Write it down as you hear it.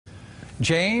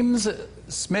James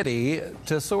Smitty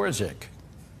Tocorzic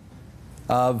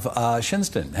of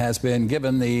Shinnston has been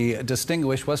given the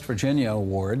Distinguished West Virginia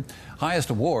Award,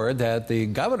 highest award that the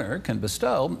governor can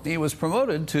bestow. He was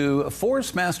promoted to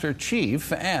Force Master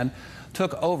Chief and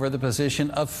took over the position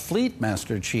of Fleet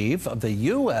Master Chief of the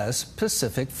U.S.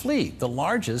 Pacific Fleet, the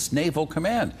largest naval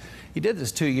command. He did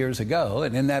this 2 years ago,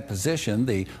 and in that position,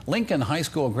 the Lincoln High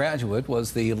School graduate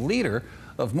was the leader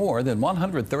of more than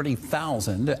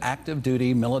 130,000 active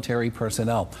duty military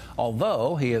personnel.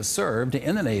 Although he has served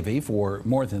in the Navy for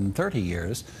more than 30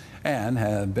 years and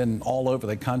have been all over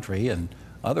the country and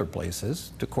other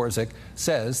places, Tocorzic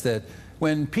says that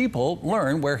when people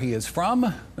learn where he is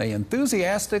from, they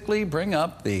enthusiastically bring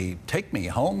up the Take Me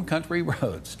Home Country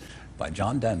Roads by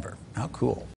John Denver. How cool.